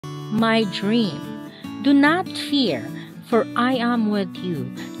my dream. Do not fear, for I am with you.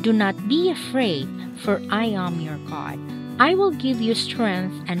 Do not be afraid, for I am your God. I will give you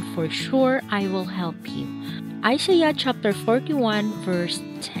strength, and for sure I will help you. Isaiah chapter 41, verse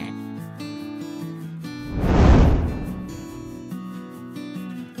 10.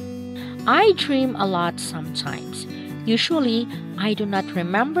 I dream a lot sometimes. Usually, I do not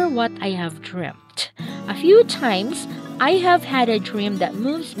remember what I have dreamt. A few times, I have had a dream that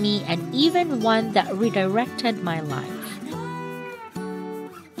moves me and even one that redirected my life.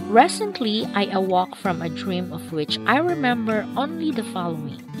 Recently, I awoke from a dream of which I remember only the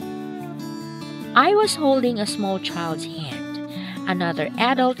following. I was holding a small child's hand. Another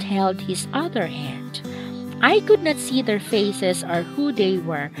adult held his other hand. I could not see their faces or who they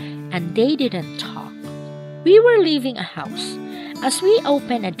were, and they didn't talk. We were leaving a house. As we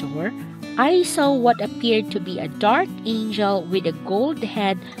opened a door, I saw what appeared to be a dark angel with a gold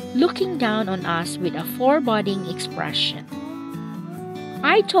head looking down on us with a foreboding expression.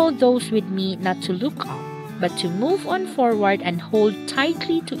 I told those with me not to look up, but to move on forward and hold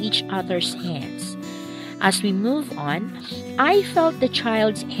tightly to each other's hands. As we moved on, I felt the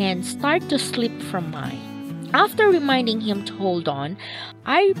child's hand start to slip from mine. After reminding him to hold on,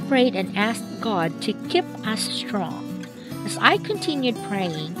 I prayed and asked God to keep us strong. As I continued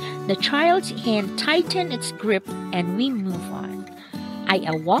praying, the child's hand tightened its grip and we moved on. I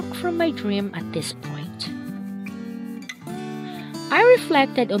awoke from my dream at this point. I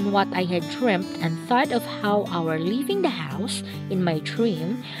reflected on what I had dreamt and thought of how our leaving the house in my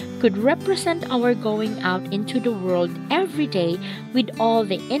dream could represent our going out into the world every day with all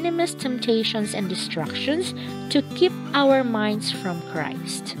the enemy's temptations and distractions to keep our minds from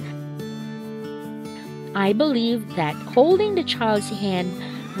Christ. I believe that holding the child's hand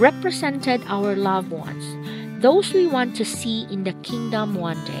represented our loved ones, those we want to see in the kingdom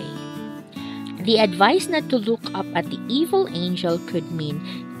one day. The advice not to look up at the evil angel could mean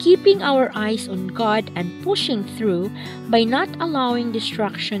keeping our eyes on God and pushing through by not allowing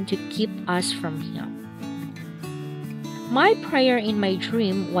distraction to keep us from Him. My prayer in my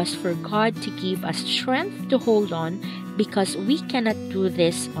dream was for God to give us strength to hold on because we cannot do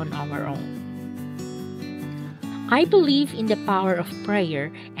this on our own. I believe in the power of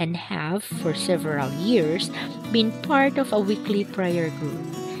prayer and have, for several years, been part of a weekly prayer group.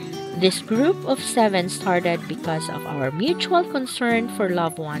 This group of 7 started because of our mutual concern for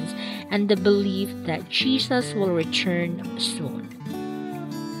loved ones and the belief that Jesus will return soon.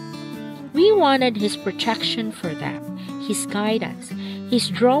 We wanted His protection for them, His guidance, His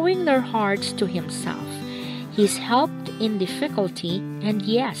drawing their hearts to Himself, His help in difficulty, and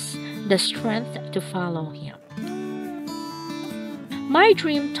yes, the strength to follow Him. My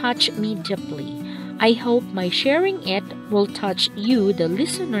dream touched me deeply. I hope my sharing it will touch you, the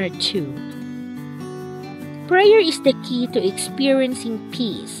listener, too. Prayer is the key to experiencing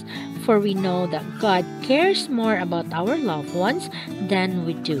peace, for we know that God cares more about our loved ones than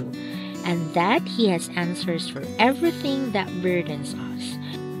we do, and that He has answers for everything that burdens us.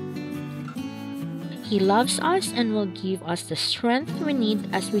 He loves us and will give us the strength we need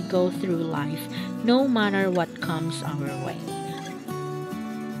as we go through life, no matter what comes our way.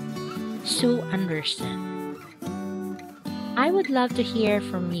 Sue Anderson. I would love to hear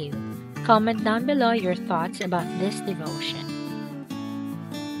from you. Comment down below your thoughts about this devotion.